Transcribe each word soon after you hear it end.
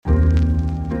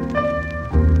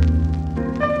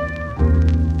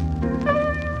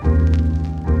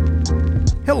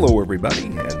Hello, everybody,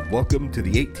 and welcome to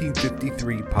the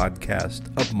 1853 podcast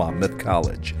of Monmouth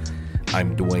College.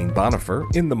 I'm Dwayne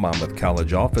Bonifer in the Monmouth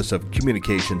College Office of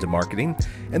Communications and Marketing,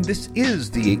 and this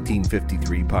is the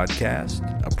 1853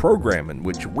 podcast, a program in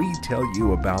which we tell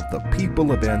you about the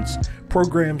people, events,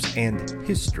 programs, and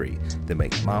history that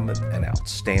make Monmouth an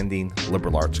outstanding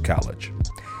liberal arts college.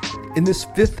 In this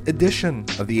fifth edition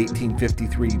of the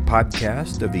 1853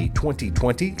 podcast of the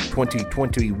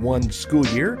 2020-2021 school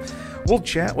year, we'll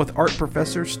chat with art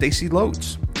professor Stacy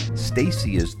Lotz.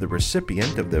 Stacy is the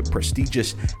recipient of the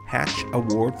prestigious Hatch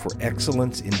Award for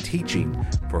Excellence in Teaching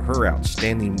for her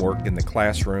outstanding work in the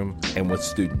classroom and with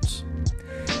students.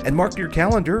 And mark your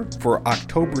calendar for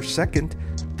October 2nd.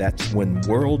 That's when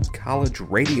World College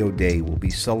Radio Day will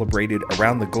be celebrated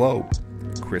around the globe.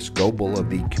 Chris Goble of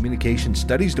the Communication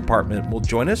Studies Department will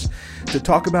join us to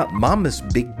talk about Monmouth's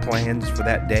big plans for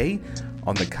that day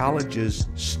on the college's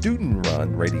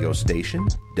student-run radio station,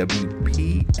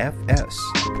 WPFS,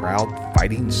 proud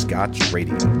Fighting Scots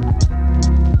Radio.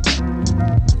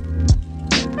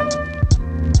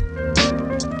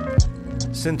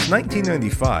 Since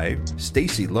 1995,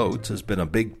 Stacy Lotz has been a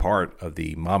big part of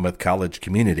the Monmouth College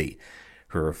community.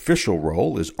 Her official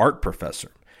role is art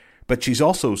professor, but she's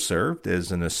also served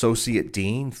as an associate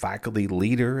dean, faculty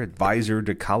leader, advisor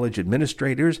to college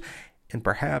administrators, and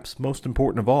perhaps most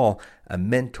important of all, a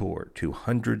mentor to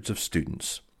hundreds of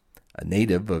students. A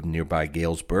native of nearby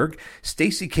Galesburg,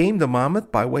 Stacy came to Monmouth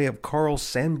by way of Carl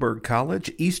Sandburg College,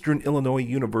 Eastern Illinois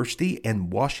University, and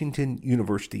Washington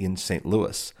University in St.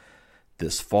 Louis.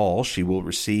 This fall, she will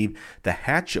receive the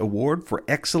Hatch Award for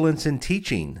Excellence in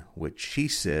Teaching, which she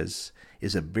says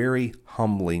is a very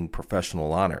humbling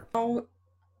professional honor.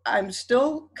 I'm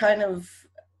still kind of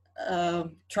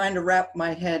trying to wrap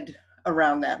my head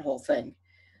around that whole thing.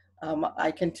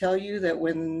 I can tell you that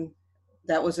when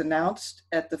that was announced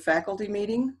at the faculty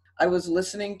meeting, I was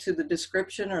listening to the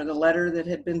description or the letter that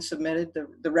had been submitted,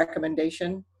 the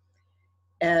recommendation.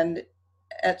 And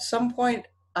at some point,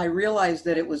 I realized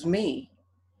that it was me.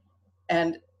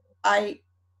 And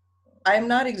I'm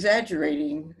not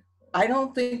exaggerating. I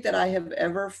don't think that I have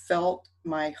ever felt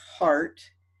my heart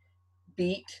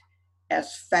beat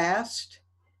as fast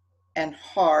and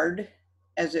hard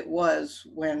as it was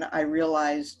when I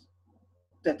realized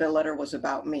that the letter was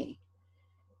about me.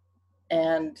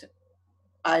 And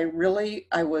I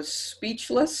was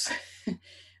speechless.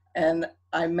 And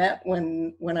I meant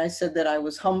when I said that I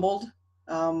was humbled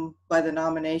by the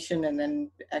nomination and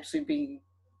then actually being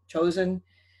chosen.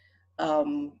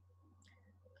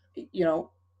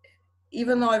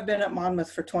 Even though I've been at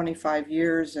Monmouth for 25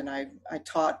 years and I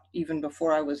taught even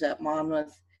before I was at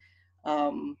Monmouth,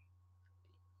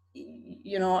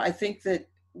 I think that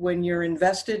when you're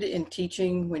invested in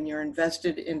teaching, when you're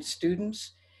invested in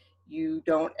students, you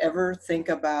don't ever think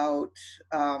about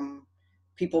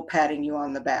people patting you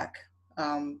on the back,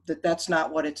 that's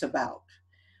not what it's about,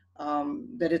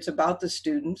 that it's about the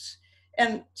students.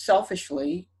 And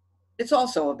selfishly, it's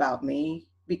also about me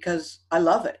because I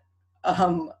love it.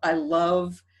 I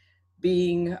love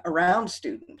being around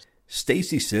students.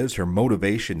 Stacy says her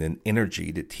motivation and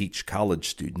energy to teach college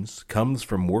students comes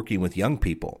from working with young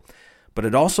people, but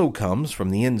it also comes from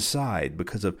the inside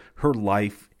because of her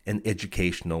life and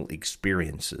educational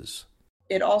experiences.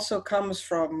 It also comes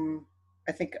from,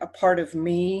 I think, a part of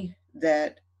me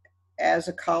that as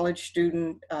a college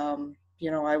student, I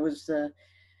was the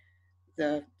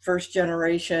first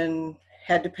generation,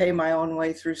 had to pay my own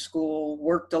way through school,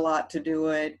 worked a lot to do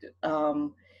it.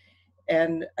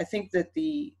 And I think that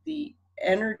the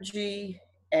energy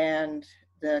and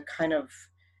the kind of,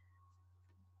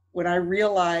 when I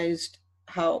realized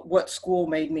what school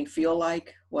made me feel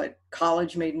like, what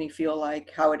college made me feel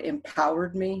like, how it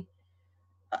empowered me,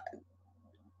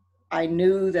 I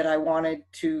knew that I wanted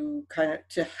to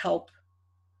to help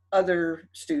other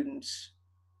students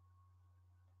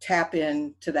tap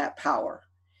into that power.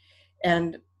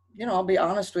 And, I'll be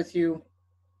honest with you,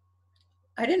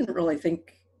 I didn't really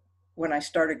think when I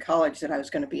started college that I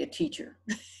was going to be a teacher.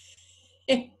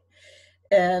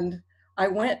 And I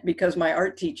went because my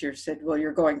art teacher said, well,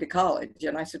 you're going to college.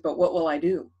 And I said, but what will I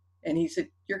do? And he said,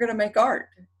 you're going to make art.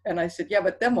 And I said, yeah,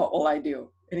 but then what will I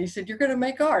do? And he said, you're going to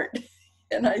make art.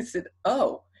 And I said,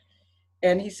 oh.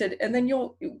 And he said, and then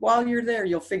while you're there,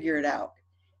 you'll figure it out.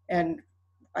 And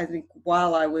I think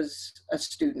while I was a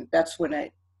student, that's when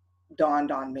it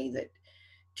dawned on me that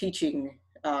teaching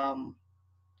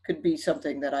could be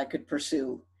something that I could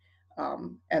pursue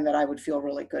and that I would feel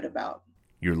really good about.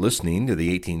 You're listening to the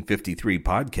 1853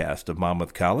 podcast of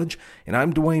Monmouth College, and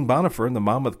I'm Dwayne Bonifer in the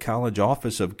Monmouth College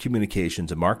Office of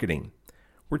Communications and Marketing.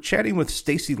 We're chatting with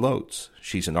Stacy Lotz.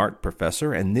 She's an art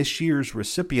professor and this year's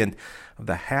recipient of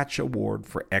the Hatch Award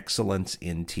for Excellence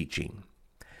in Teaching.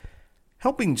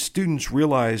 Helping students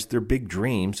realize their big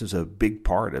dreams is a big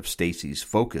part of Stacy's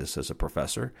focus as a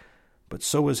professor, but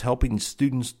so is helping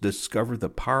students discover the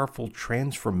powerful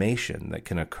transformation that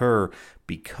can occur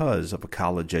because of a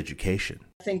college education.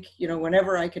 I think,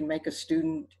 whenever I can make a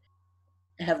student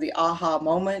have the aha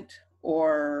moment,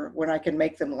 or when I can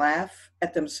make them laugh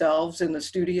at themselves in the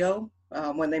studio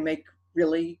when they make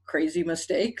really crazy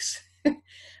mistakes.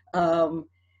 And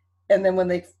then when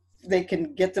they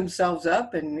can get themselves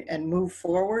up and move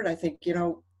forward, I think,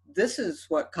 this is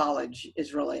what college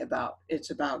is really about.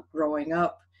 It's about growing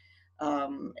up.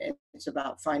 It's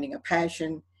about finding a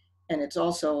passion. And it's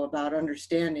also about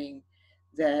understanding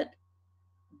that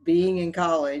being in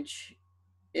college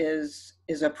is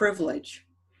a privilege,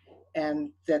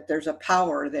 and that there's a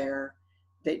power there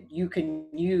that you can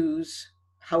use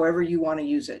however you want to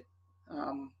use it.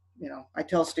 I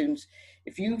tell students,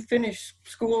 if you finish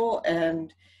school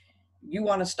and you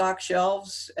want to stock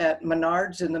shelves at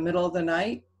Menards in the middle of the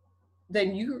night,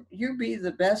 then you be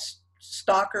the best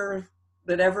stocker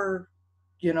that ever,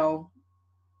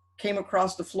 came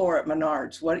across the floor at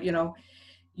Menards.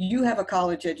 You have a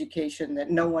college education that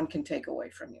no one can take away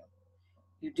from you.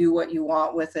 You do what you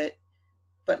want with it,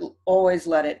 but always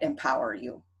let it empower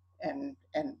you. And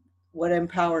what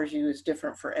empowers you is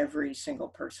different for every single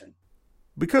person.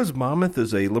 Because Monmouth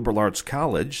is a liberal arts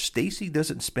college, Stacy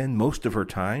doesn't spend most of her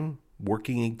time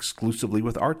working exclusively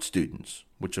with art students,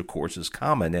 which of course is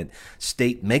common at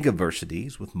state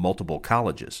megaversities with multiple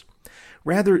colleges.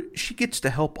 Rather, she gets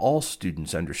to help all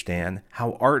students understand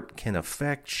how art can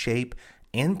affect, shape,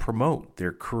 and promote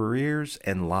their careers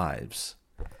and lives.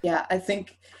 Yeah, I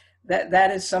think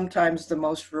that is sometimes the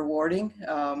most rewarding,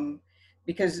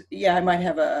 because I might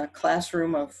have a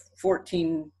classroom of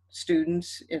 14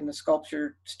 students in the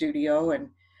sculpture studio,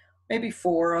 and maybe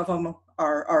 4 of them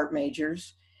are art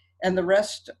majors, and the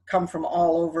rest come from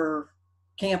all over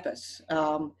campus.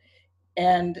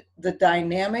 And the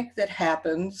dynamic that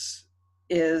happens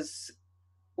is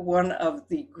one of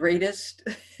the greatest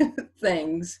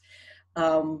things.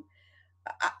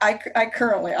 I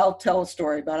currently, I'll tell a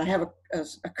story about it. I have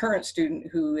a current student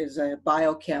who is a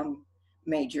biochem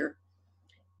major,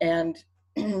 and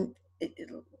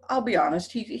I'll be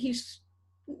honest, he's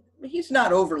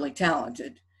not overly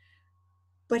talented,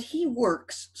 but he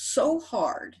works so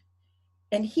hard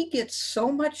and he gets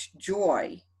so much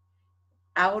joy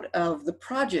out of the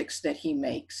projects that he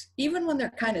makes. Even when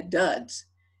they're kind of duds,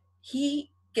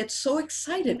 he gets so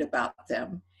excited about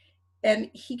them.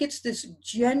 And he gets this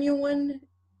genuine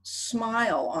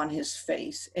smile on his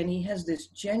face, and he has this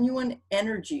genuine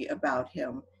energy about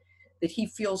him that he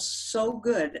feels so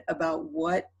good about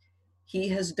what he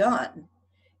has done.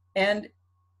 And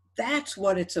that's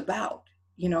what it's about.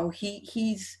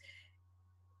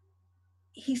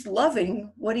 He's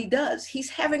loving what he does.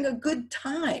 He's having a good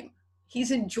time.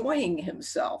 He's enjoying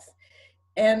himself.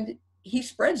 And he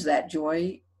spreads that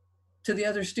joy to the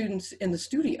other students in the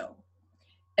studio.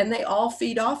 And they all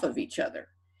feed off of each other.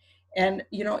 And,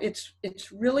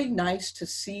 it's really nice to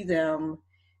see them.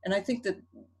 And I think that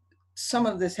some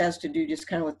of this has to do just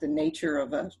kind of with the nature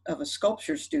of a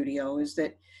sculpture studio, is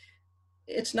that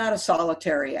it's not a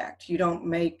solitary act. You don't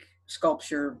make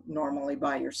sculpture normally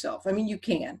by yourself. I mean, you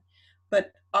can,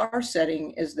 but our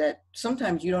setting is that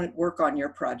sometimes you don't work on your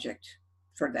project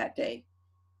for that day.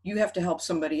 You have to help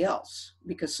somebody else,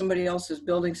 because somebody else is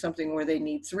building something where they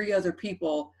need 3 other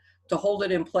people to hold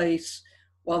it in place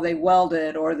while they weld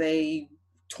it or they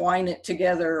twine it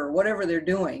together or whatever they're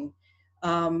doing.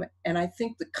 And I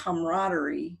think the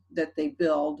camaraderie that they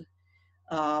build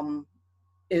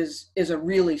is a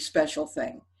really special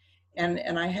thing.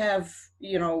 And I have,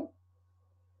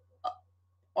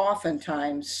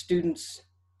 oftentimes students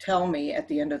tell me at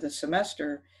the end of the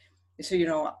semester, they say,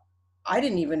 I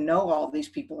didn't even know all these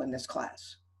people in this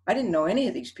class. I didn't know any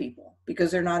of these people because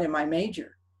they're not in my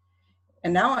major.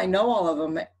 And now I know all of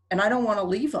them, and I don't want to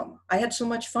leave them. I had so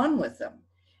much fun with them.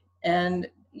 And,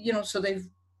 so they've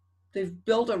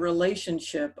built a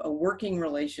relationship, a working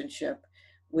relationship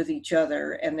with each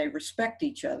other, and they respect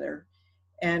each other.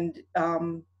 And,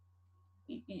 for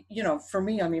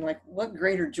me, I mean, like, what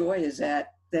greater joy is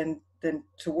that than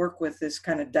to work with this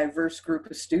kind of diverse group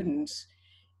of students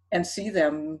and see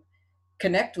them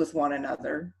connect with one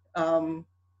another.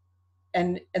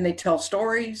 And they tell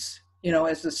stories,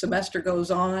 as the semester goes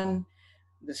on.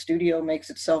 The studio makes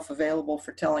itself available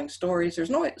for telling stories. There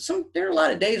are a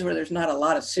lot of days where there's not a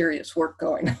lot of serious work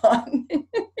going on,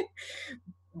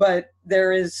 but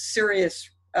there is serious,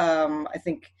 I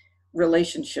think,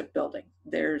 relationship building.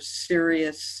 There's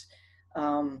serious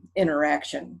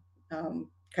interaction,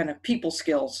 kind of people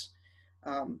skills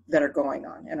that are going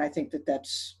on, and I think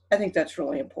that's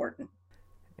really important.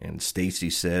 And Stacy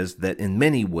says that in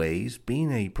many ways,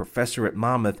 being a professor at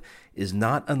Monmouth is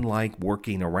not unlike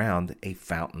working around a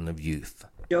fountain of youth.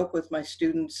 I joke with my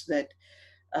students that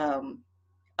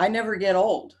I never get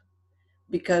old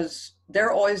because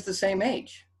they're always the same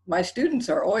age. My students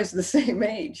are always the same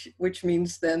age, which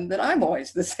means then that I'm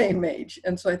always the same age.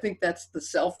 And so I think that's the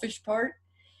selfish part.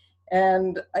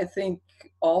 And I think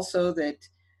also that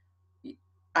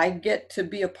I get to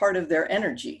be a part of their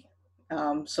energy.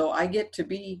 So I get to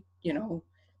be,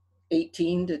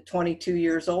 18 to 22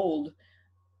 years old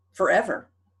forever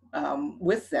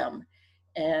with them.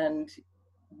 And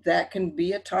that can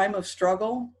be a time of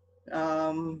struggle.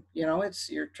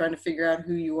 You're trying to figure out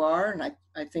who you are. And I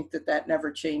think that never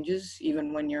changes,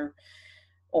 even when you're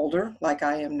older, like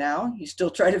I am now. You still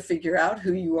try to figure out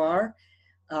who you are.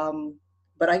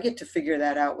 But I get to figure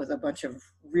that out with a bunch of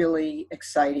really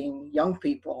exciting young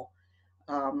people.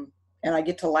 And I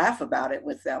get to laugh about it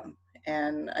with them.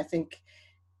 And I think,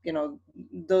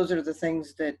 those are the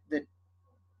things that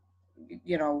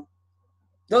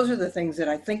those are the things that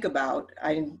I think about.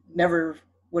 I never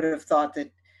would have thought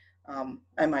that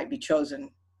I might be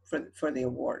chosen for the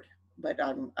award, but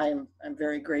I'm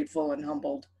very grateful and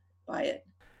humbled by it.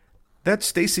 That's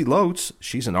Stacy Lotz.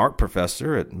 She's an art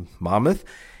professor at Monmouth,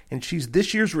 and she's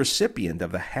this year's recipient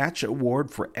of the Hatch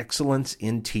Award for Excellence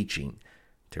in Teaching.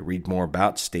 To read more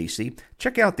about Stacy,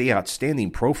 check out the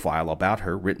outstanding profile about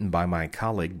her written by my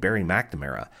colleague Barry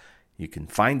McNamara. You can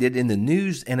find it in the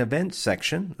News and Events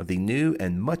section of the new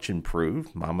and much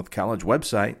improved Monmouth College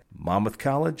website,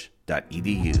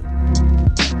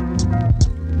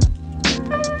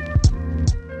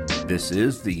 monmouthcollege.edu. This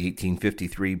is the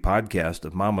 1853 podcast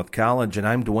of Monmouth College, and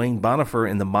I'm Dwayne Bonifer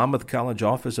in the Monmouth College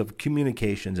Office of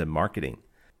Communications and Marketing.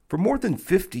 For more than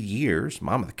 50 years,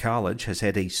 Monmouth College has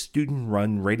had a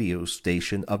student-run radio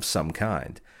station of some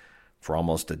kind. For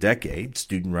almost a decade,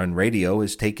 student-run radio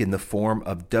has taken the form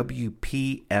of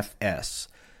WPFS.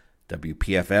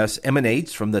 WPFS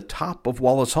emanates from the top of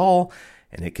Wallace Hall,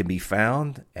 and it can be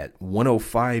found at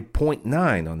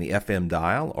 105.9 on the FM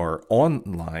dial or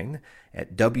online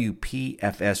at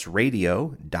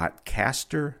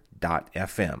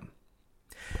wpfsradio.caster.fm.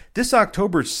 This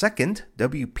October 2nd,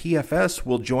 WPFS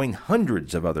will join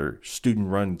hundreds of other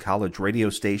student-run college radio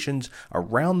stations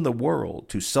around the world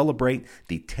to celebrate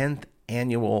the 10th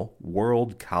annual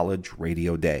World College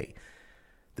Radio Day.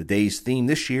 The day's theme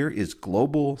this year is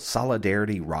Global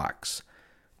Solidarity Rocks.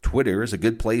 Twitter is a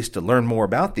good place to learn more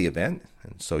about the event,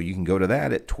 and so you can go to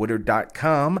that at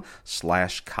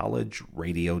twitter.com/College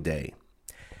Radio Day.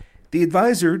 The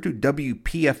advisor to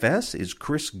WPFS is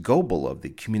Chris Goble of the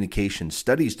Communications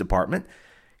Studies Department.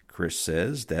 Chris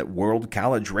says that World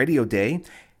College Radio Day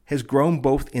has grown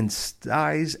both in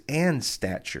size and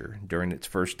stature during its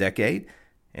first decade,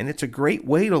 and it's a great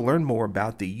way to learn more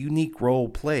about the unique role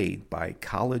played by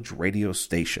college radio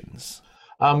stations.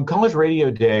 College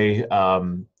Radio Day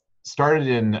started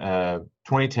in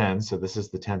 2010, so this is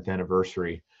the 10th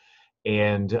anniversary.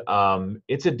 And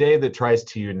it's a day that tries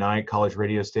to unite college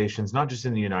radio stations, not just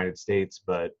in the United States,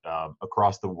 but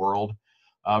across the world,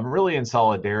 really in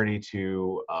solidarity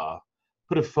to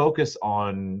put a focus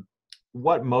on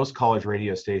what most college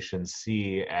radio stations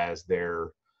see as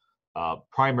their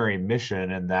primary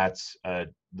mission, and that's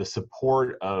the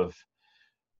support of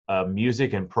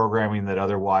music and programming that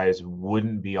otherwise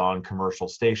wouldn't be on commercial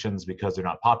stations because they're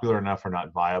not popular enough or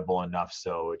not viable enough.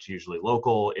 So it's usually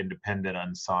local, independent,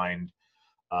 unsigned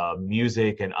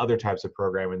music and other types of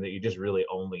programming that you just really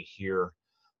only hear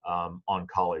on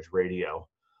college radio.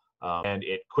 And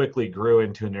it quickly grew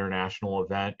into an international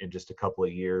event in just a couple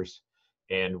of years.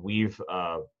 And we've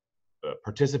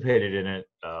participated in it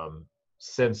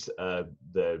since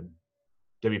the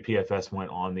WPFS went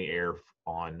on the air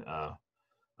on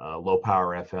low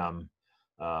power FM.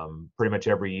 Pretty much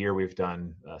every year we've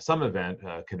done some event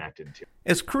connected to.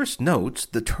 As Chris notes,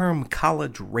 the term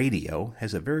college radio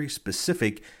has a very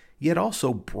specific yet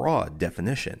also broad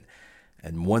definition.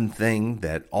 And one thing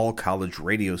that all college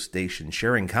radio stations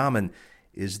share in common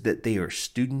is that they are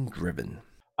student-driven.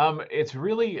 It's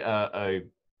really a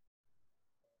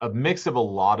mix of a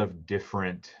lot of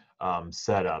different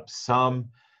setups. Some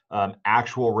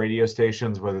actual radio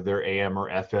stations, whether they're AM or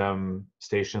FM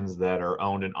stations that are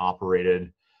owned and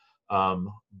operated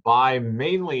by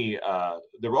mainly,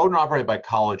 they're owned and operated by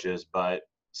colleges, but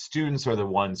students are the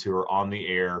ones who are on the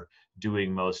air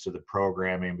doing most of the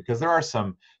programming, because there are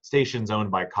some stations owned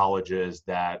by colleges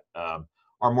that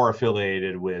are more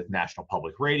affiliated with National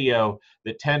Public Radio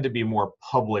that tend to be more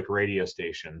public radio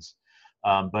stations.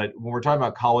 But when we're talking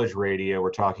about college radio,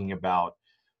 we're talking about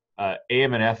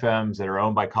AM and FMs that are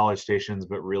owned by college stations,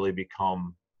 but really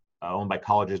become owned by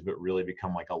colleges, but really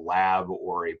become like a lab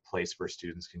or a place where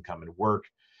students can come and work.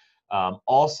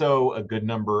 Also, a good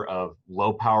number of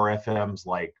low power FMs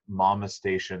like Mama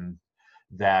Station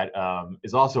that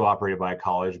is also operated by a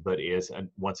college, but is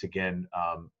once again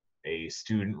a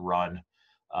student run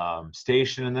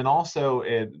station. And then also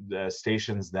the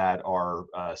stations that are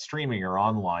streaming or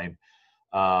online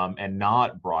and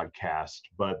not broadcast,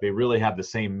 but they really have the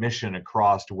same mission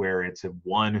across, to where it's a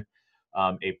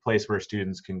place where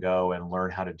students can go and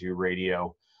learn how to do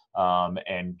radio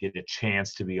and get a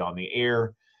chance to be on the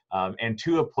air, and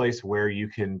to a place where you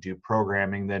can do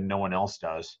programming that no one else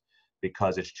does,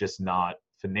 because it's just not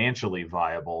financially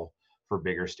viable for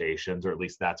bigger stations, or at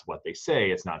least that's what they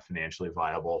say. It's not financially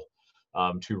viable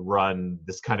to run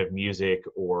this kind of music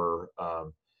or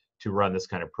to run this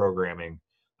kind of programming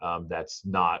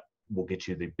will get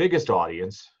you the biggest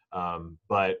audience,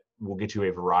 but will get you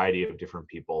a variety of different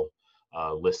people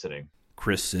listening.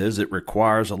 Chris says it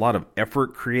requires a lot of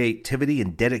effort, creativity,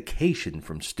 and dedication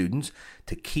from students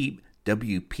to keep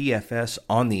WPFS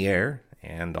on the air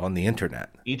and on the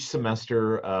internet. Each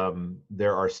semester,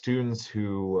 there are students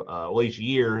who, each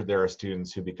year, there are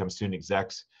students who become student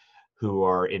execs who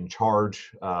are in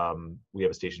charge. We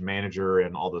have a station manager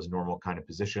and all those normal kind of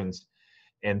positions.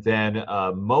 And then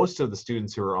most of the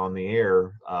students who are on the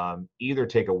air either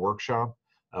take a workshop,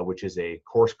 which is a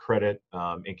course credit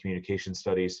in communication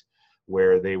studies,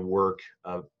 where they work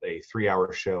a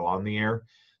 3-hour show on the air,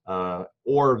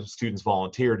 or students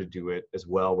volunteer to do it as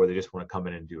well, where they just want to come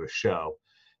in and do a show.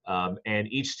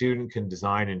 And each student can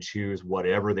design and choose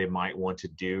whatever they might want to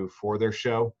do for their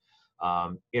show.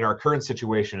 In our current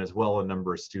situation as well, a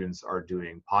number of students are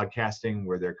doing podcasting,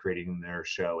 where they're creating their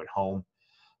show at home.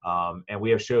 And we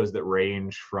have shows that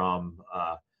range from,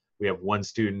 we have one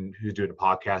student who's doing a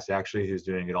podcast actually, who's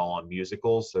doing it all on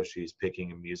musicals. So she's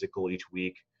picking a musical each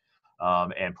week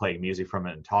and playing music from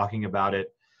it and talking about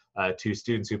it, to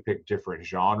students who pick different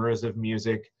genres of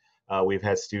music. We've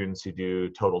had students who do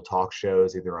total talk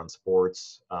shows, either on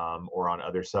sports or on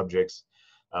other subjects.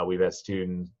 We had a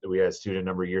student a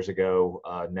number of years ago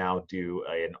now do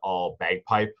an all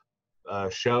bagpipe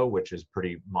show, which is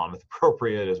pretty Monmouth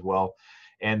appropriate as well.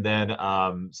 And then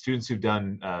students who've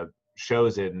done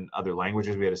shows in other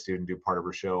languages. We had a student do part of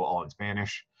her show all in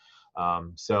Spanish.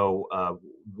 So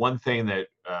one thing that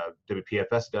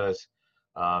WPFS does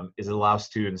is it allows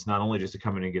students not only just to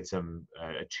come in and get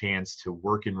a chance to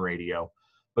work in radio,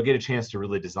 but get a chance to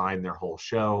really design their whole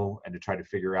show and to try to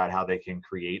figure out how they can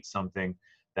create something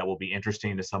that will be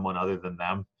interesting to someone other than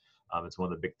them. It's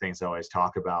one of the big things I always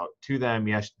talk about to them.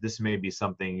 Yes, this may be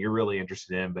something you're really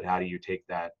interested in, but how do you take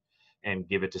that and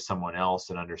give it to someone else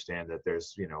and understand that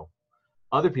there's,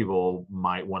 other people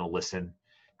might want to listen.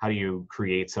 How do you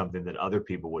create something that other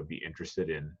people would be interested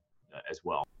in as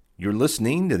well? You're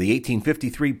listening to the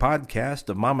 1853 podcast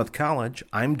of Monmouth College.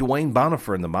 I'm Dwayne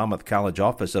Bonifer in the Monmouth College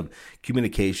Office of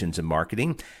Communications and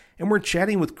Marketing, and we're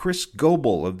chatting with Chris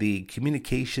Goble of the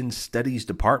Communications Studies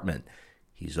Department.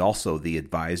 He's also the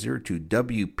advisor to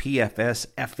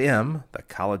WPFS-FM, the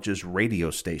college's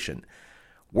radio station.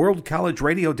 World College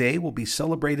Radio Day will be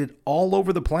celebrated all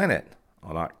over the planet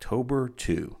on October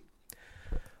 2.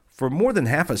 For more than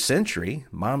half a century,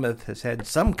 Monmouth has had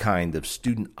some kind of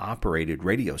student-operated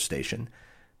radio station.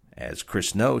 As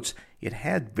Chris notes, it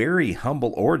had very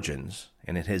humble origins,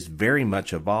 and it has very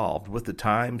much evolved with the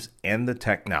times and the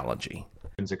technology.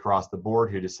 Across the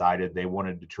board who decided they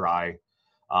wanted to try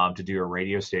to do a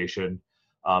radio station.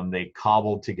 They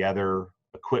cobbled together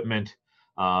equipment.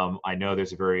 I know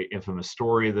there's a very infamous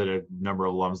story that a number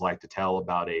of alums like to tell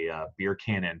about a beer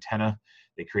can antenna.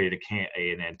 They created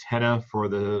an antenna for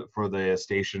the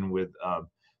station with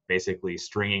basically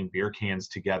stringing beer cans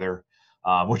together,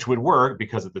 which would work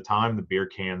because at the time the beer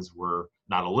cans were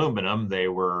not aluminum; they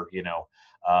were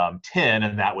tin,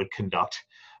 and that would conduct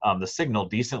the signal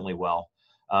decently well.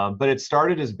 But it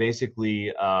started as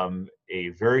basically a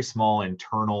very small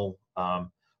internal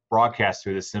broadcast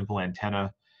through this simple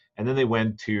antenna. And then they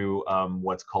went to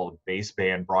what's called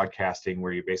baseband broadcasting,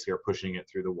 where you basically are pushing it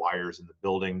through the wires in the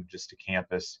building just to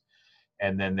campus.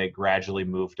 And then they gradually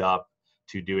moved up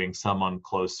to doing some on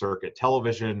closed circuit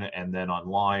television and then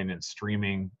online and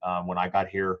streaming. When I got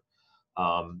here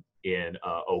in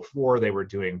 2004, they were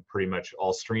doing pretty much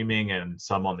all streaming and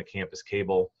some on the campus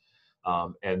cable.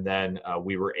 And then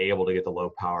we were able to get the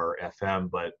low power FM,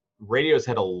 but radio's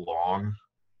had a long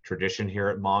tradition here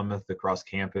at Monmouth across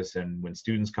campus. And when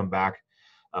students come back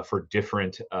for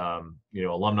different,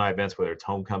 alumni events, whether it's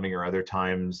homecoming or other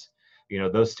times.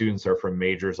 Those students are from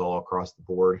majors all across the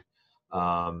board,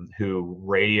 who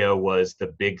radio was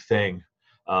the big thing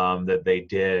that they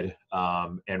did,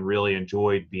 and really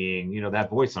enjoyed being, that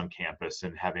voice on campus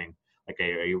and having like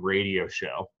a radio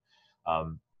show.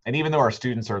 And even though our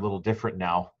students are a little different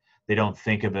now, they don't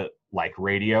think of it like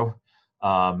radio.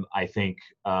 I think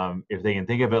if they can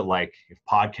think of it like if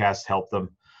podcasts help them,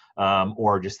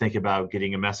 or just think about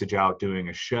getting a message out, doing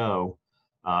a show,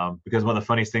 because one of the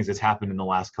funniest things that's happened in the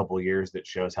last couple of years that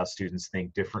shows how students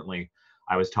think differently.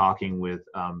 I was talking with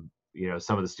some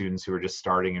of the students who are just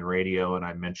starting in radio, and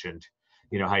I mentioned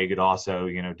how you could also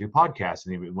do podcasts,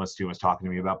 and one student was talking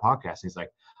to me about podcasts, and he's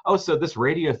like, oh, so this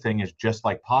radio thing is just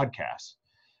like podcasts.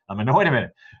 I'm like, no, wait a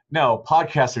minute. No,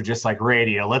 podcasts are just like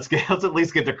radio. Let's at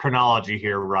least get the chronology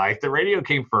here right. The radio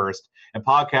came first, and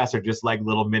podcasts are just like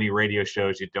little mini radio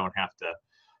shows you don't have to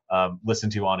listen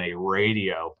to on a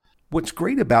radio. What's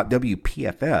great about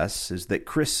WPFS is that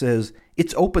Chris says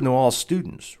it's open to all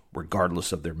students,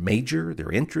 regardless of their major,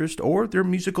 their interest, or their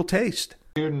musical taste.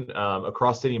 Student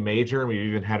across any major, and we've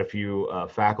even had a few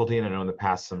faculty, and I know in the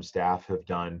past some staff have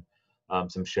done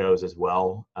some shows as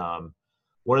well.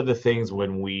 One of the things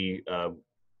when we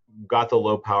got the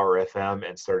low power FM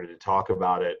and started to talk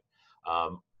about it,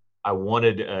 I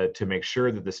wanted to make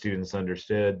sure that the students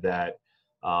understood that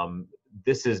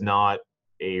this is not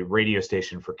a radio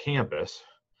station for campus.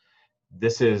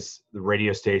 This is the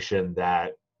radio station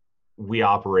that we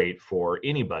operate for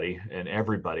anybody and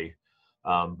everybody,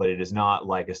 but it is not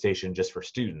like a station just for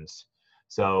students.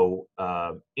 So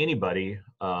anybody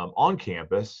on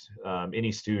campus,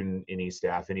 any student, any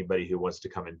staff, anybody who wants to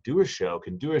come and do a show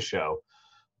can do a show.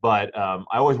 But I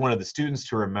always wanted the students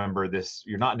to remember this: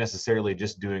 you're not necessarily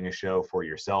just doing a show for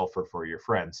yourself or for your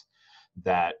friends.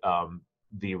 That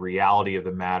the reality of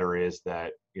the matter is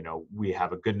that we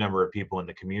have a good number of people in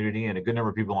the community and a good number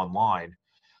of people online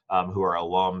who are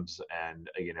alums and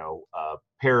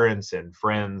parents and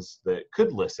friends that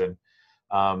could listen.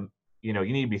 You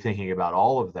need to be thinking about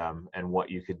all of them and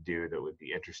what you could do that would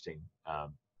be interesting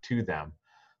to them.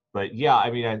 But yeah,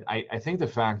 I think the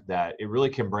fact that it really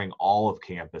can bring all of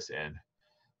campus in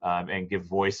and give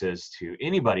voices to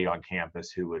anybody on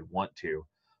campus who would want to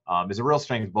is a real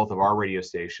strength both of our radio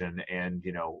station and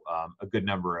a good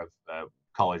number of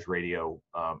college radio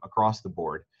across the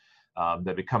board.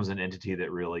 That becomes an entity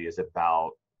that really is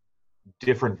about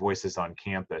different voices on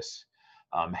campus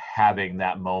having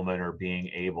that moment or being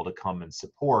able to come and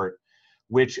support,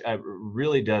 which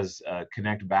really does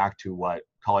connect back to what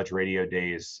College Radio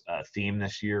Day's theme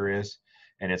this year is,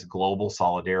 and it's Global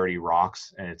Solidarity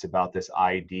Rocks. And it's about this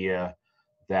idea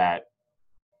that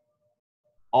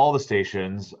all the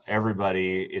stations,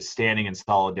 everybody is standing in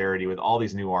solidarity with all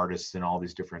these new artists and all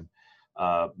these different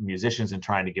musicians and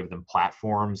trying to give them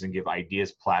platforms and give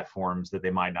ideas platforms that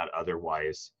they might not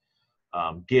otherwise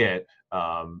get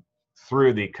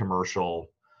through the commercial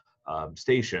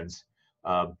stations,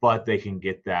 but they can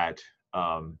get that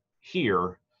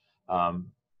here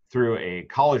through a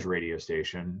college radio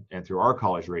station and through our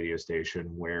college radio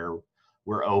station, where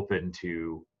we're open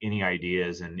to any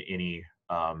ideas and any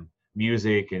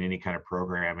music and any kind of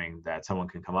programming that someone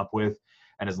can come up with.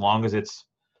 And as long as it's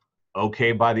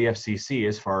okay by the FCC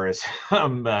as far as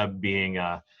being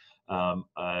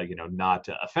not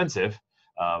offensive,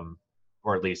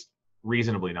 or at least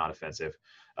reasonably not offensive,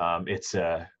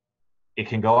 it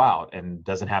can go out and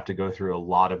doesn't have to go through a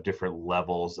lot of different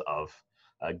levels of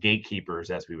gatekeepers,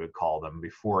 as we would call them,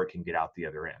 before it can get out the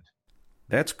other end.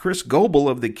 That's Chris Goble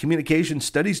of the Communication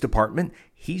Studies Department.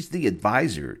 He's the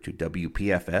advisor to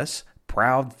WPFS,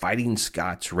 Proud Fighting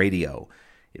Scots Radio.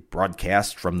 It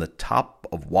broadcasts from the top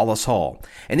of Wallace Hall,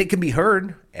 and it can be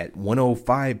heard at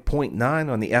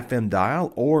 105.9 on the FM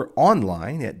dial or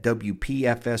online at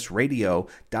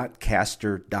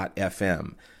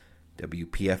wpfsradio.caster.fm.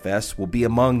 WPFS will be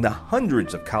among the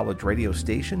hundreds of college radio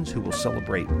stations who will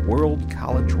celebrate World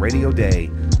College Radio Day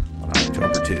on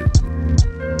October 2.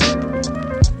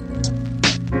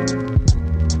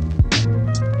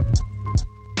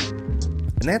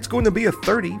 And that's going to be a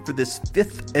 30 for this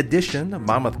 5th edition of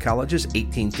Monmouth College's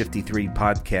 1853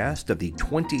 podcast of the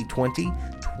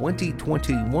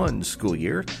 2020-2021 school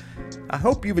year. I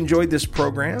hope you've enjoyed this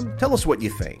program. Tell us what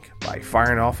you think by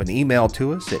firing off an email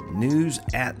to us at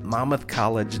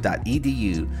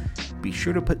news@monmouthcollege.edu. Be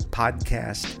sure to put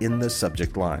podcast in the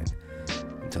subject line.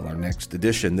 Until our next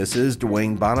edition, this is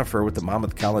Dwayne Bonifer with the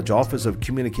Monmouth College Office of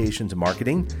Communications and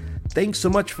Marketing. Thanks so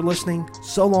much for listening.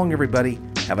 So long, everybody.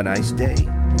 Have a nice day.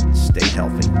 Stay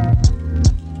healthy.